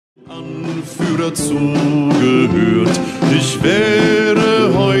Anführer zugehört, ich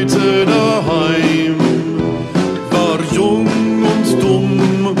wäre heute daheim. War jung und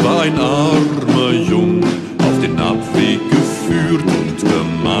dumm, war ein armer Jung, auf den Abweg geführt und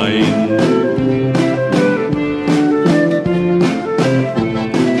gemein.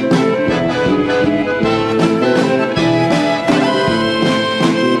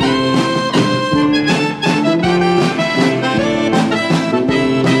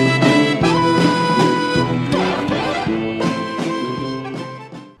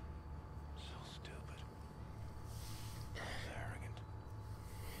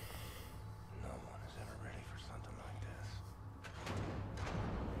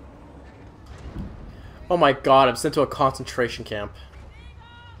 Oh my god, I'm sent to a concentration camp.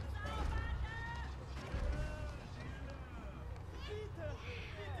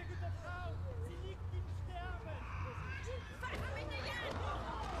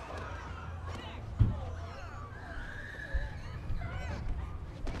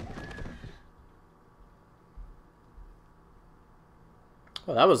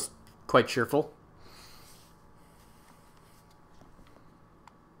 Well, that was quite cheerful.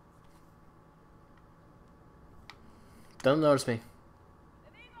 Don't notice me.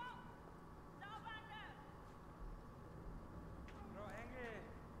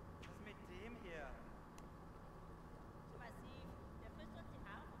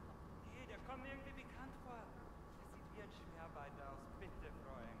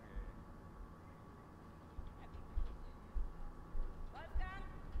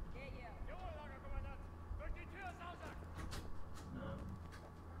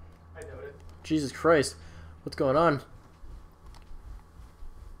 Jesus Christ, what's going on?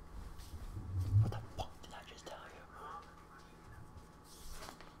 What the fuck did I just tell you?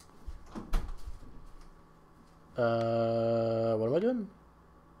 What am I doing?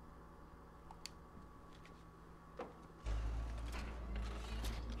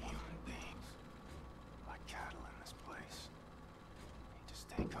 Human beings, like cattle in this place. You just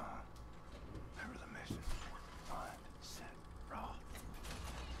stay calm. Remember the mission. Find, set, raw.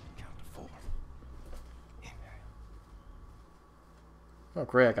 Count to 4. Inhale. Oh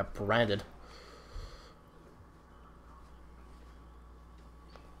great, I got branded.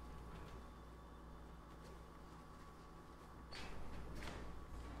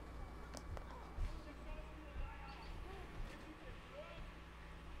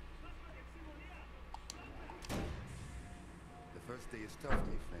 The first day is tough,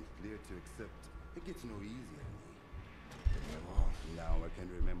 my friend, clear to accept. It gets no easier, me. Now I can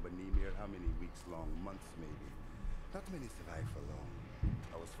remember near how many weeks long, months maybe. Not many survive for long.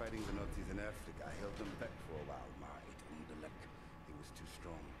 I was fighting the Nazis in Africa. I held them back for a while. My intellect, it was too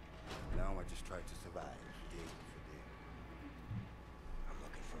strong. Now I just try to survive, day for day. I'm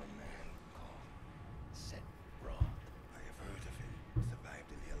looking for a man called Set Raw. I have heard of him. Survived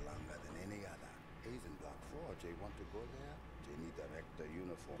in here longer than any other. He's in Block 4. Jay want to go there? Jay need director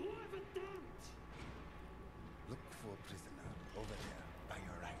uniform. Look for a prisoner over there, by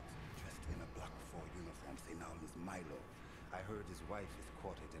your right, dressed in a Block 4 uniform. Say now he's Milo. I heard his wife is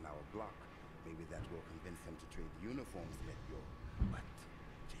quartered in our block. Maybe that will convince him to trade uniforms with you. But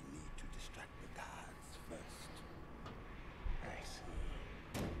you need to distract the guards first. Nice.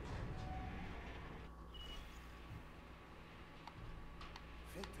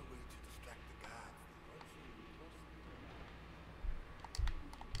 Find a way to distract the guards.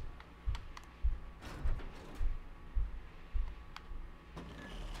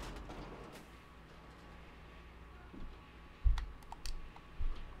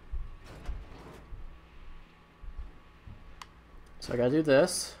 So I gotta do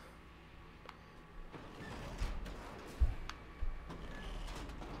this.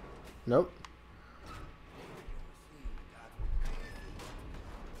 Nope.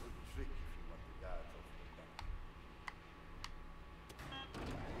 Trick if you want the guards off the back.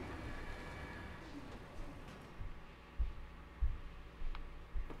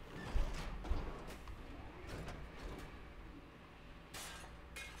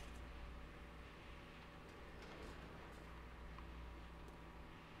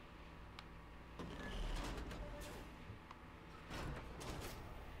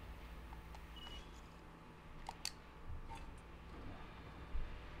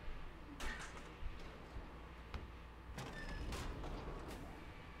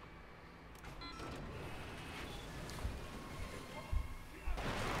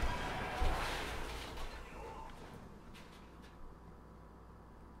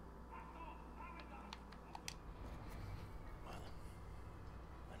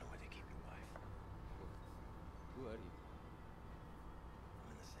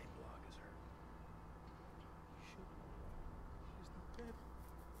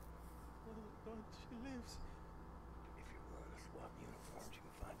 lives. If you're willing to swap uniforms, you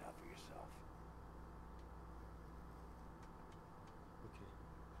can find out for yourself. Okay.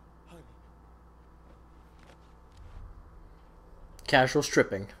 Honey. Casual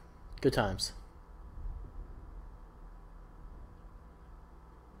stripping. Good times.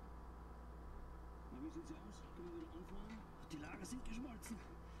 Na, wie sieht's aus? Können wir wieder anfangen? Die Lager sind geschmolzen.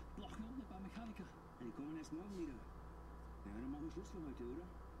 Brauchen unten ein paar Mechaniker. Die kommen erst morgen wieder. Ja, dann machen wir Schluss für heute, oder?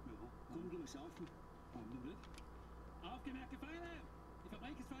 Ja. Komm, gehen wir saufen. Warum denn nicht? Aufgemerkte Feinde! Die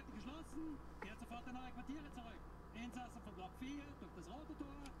Fabrik ist für heute geschlossen. Kehrt sofort in eure Quartiere zurück. Insassen von Block 4 durch das rote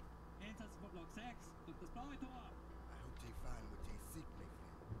Tor. Insassen von Block 6 durch das blaue Tor. I hope they find what they seek, my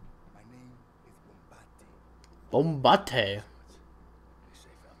friend. My name is Bombate. Bombate. Be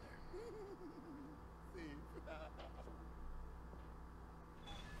safe out there.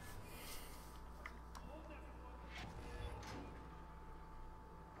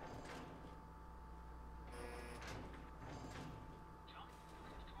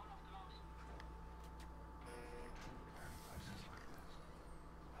 Places like this.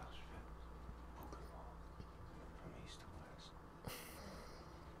 Auschwitz. Buchenwald. From east to west.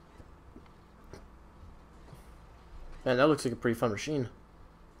 Man, that looks like a pretty fun machine.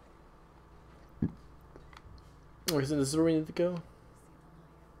 Okay, so this is where we need to go.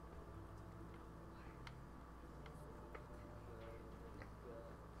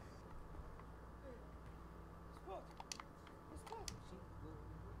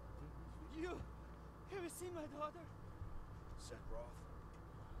 You! Have you seen my daughter? Set Roth.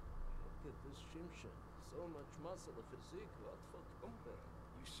 Look at this Shimshin. So much muscle, a physique. What for combat?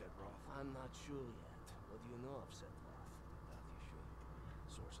 You said Roth. I'm not sure yet. What do you know of Setroth? That you should.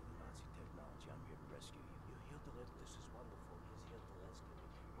 Source of the Nazi technology. I'm here to rescue you. You're here to rescue. This is wonderful. He's here to rescue me.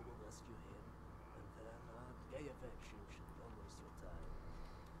 We will rescue him. And then, get your back, Shimshin. Don't waste your time.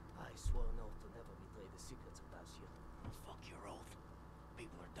 I swore an oath to never betray the secrets of Dacia. Oh, fuck your oath.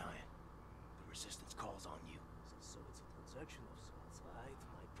 People are dying. The resistance calls on you. So it's a transaction of sorts, right?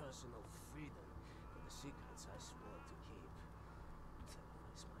 My personal freedom for the secrets I swore to keep.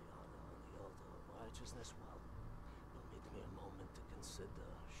 Sacrifice my honor on the altar of righteousness. Well, permit me a moment to consider,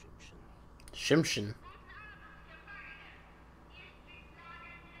 Shimshin. Shimshin.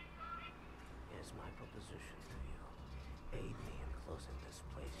 Here's my proposition to you. Aid me in closing this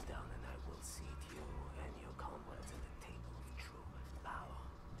place down, and I will seat you and your comrades at the table of true power.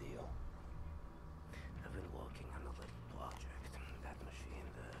 Deal. I've been working on a little project. That machine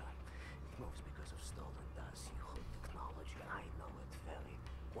there, it moves because of stolen Dacia hood technology. I know it very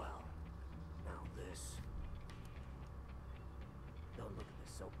well. Now this. Don't look at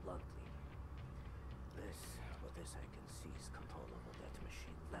this so bluntly. With this I can seize control over that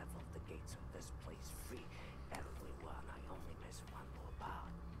machine, level the gates of this place free everyone. I only miss one more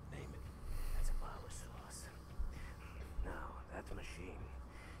part. Name it. That's a power source. Now, that machine,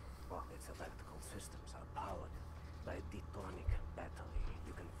 well, its electrical systems are powered by a detonic battery.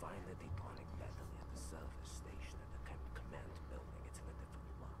 You can find the detonic battery at the service station at the command building. It's in a different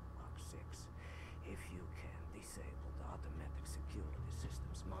block, Block 6. If you can disable the automatic security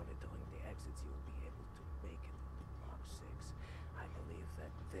systems monitoring the exits, you'll be able to make it to Block 6. I believe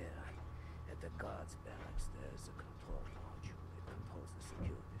that there, at the guards barracks, there's a control module. It controls the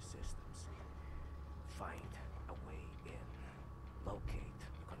security systems. Find a way in. Locate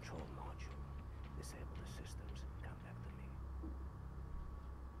the control module. Disable the systems. Come back to me.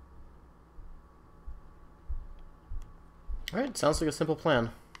 Alright, sounds like a simple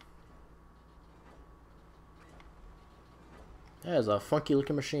plan. That is a funky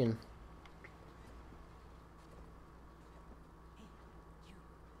looking machine.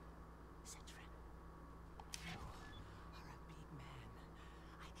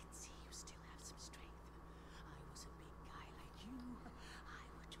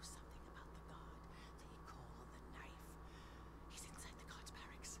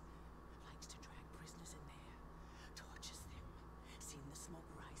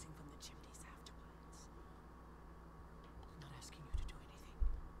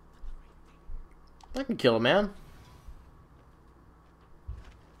 I can kill a man.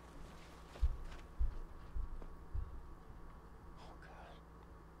 Oh, God.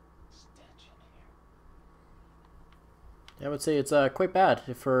 Stench in here. I would say it's quite bad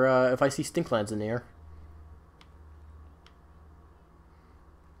if I see stinklands in the air.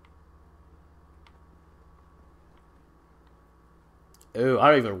 Ooh, I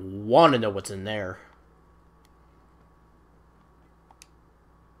don't even want to know what's in there.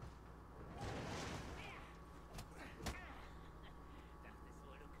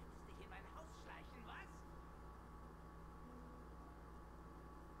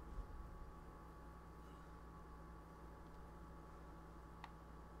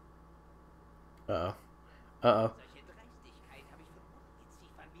 Uh-oh. Uh-oh. Solche Dreistigkeit habe ich von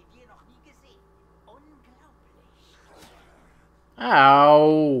Ungeziefern wie dir noch nie gesehen. Unglaublich.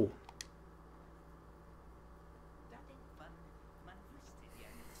 Ow! Da denkt man wüsste ja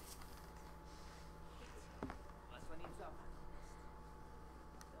nicht, was von ihm zu erwarten ist.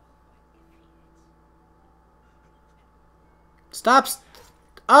 Doch heute fehlt's. Stop!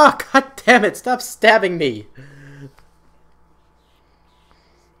 Ah, god damn it! Stop stabbing me!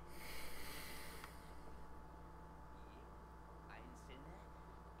 Einzelne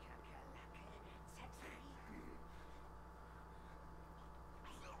Kakerlake zertreten.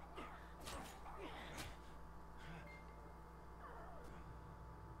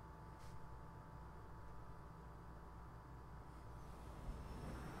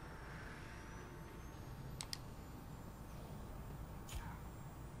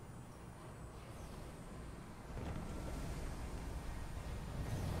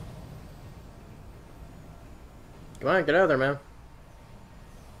 Come on, get out of there, man.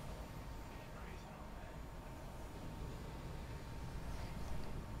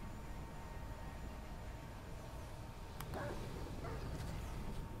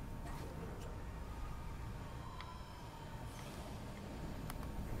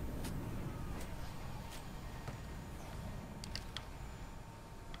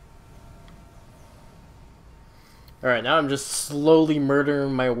 Alright, now I'm just slowly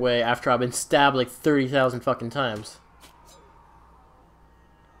murdering my way after I've been stabbed like 30,000 fucking times.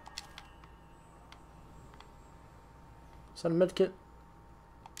 Is that a medkit?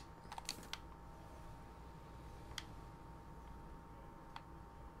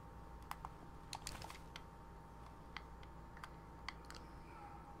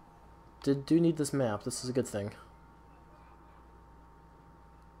 Do need this map. This is a good thing.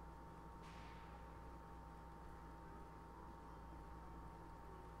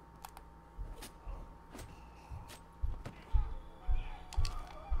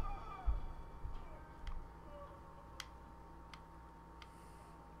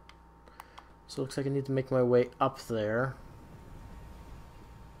 So it looks like I need to make my way up there.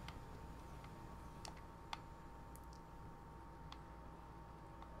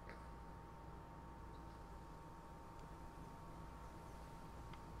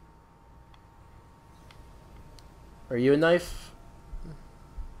 Are you a knife?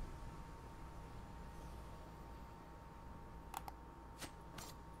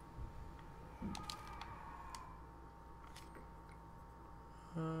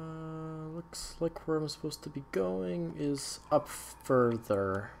 Looks like where I'm supposed to be going is up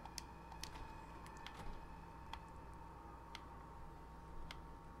further.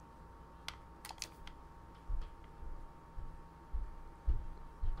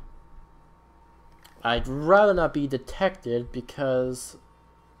 I'd rather not be detected because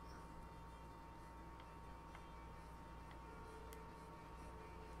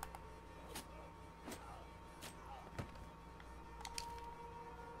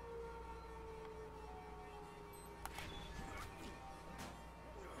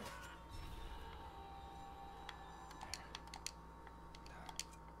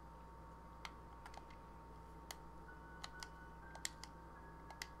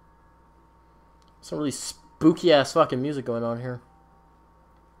some really spooky ass fucking music going on here.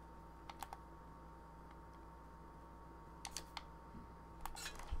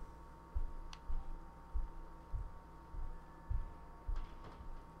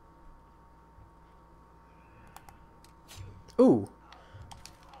 Ooh.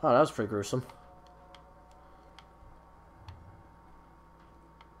 Oh, that was pretty gruesome.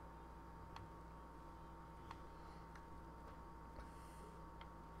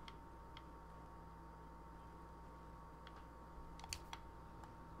 It's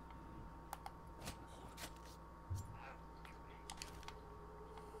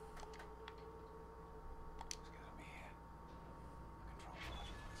gotta be here. Control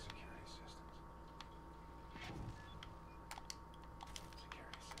module for the security systems.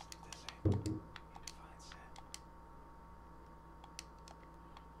 Security system disabled. Need to find Sam.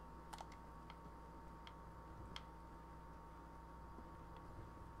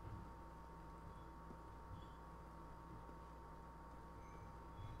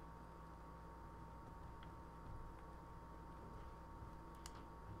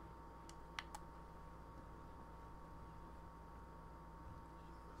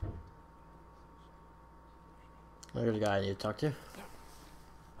 There's a guy I need to talk to.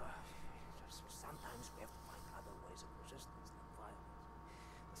 Sometimes we have to find other ways of resistance than violence.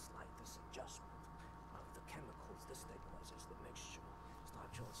 The slightest adjustment of the chemicals destabilizes the mixture.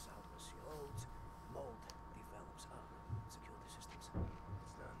 Structural soundness erodes, mold develops. Security systems.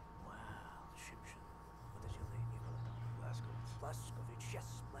 It's done. Well, ship Blazkowicz,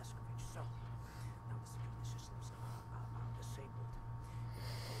 yes, Blazkowicz. So, now the security systems are disabled. The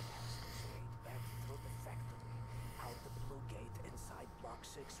code has to straight back through the factory, out the blue gate inside Block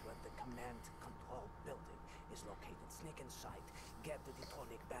 6 where the command control building is located. Sneak inside, get the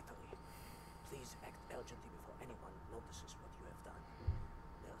detonic battery. Please act urgently before anyone notices what you have done.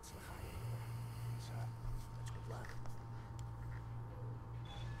 Sir, that's good luck.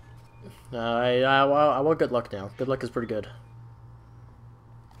 I want good luck now. Good luck is pretty good.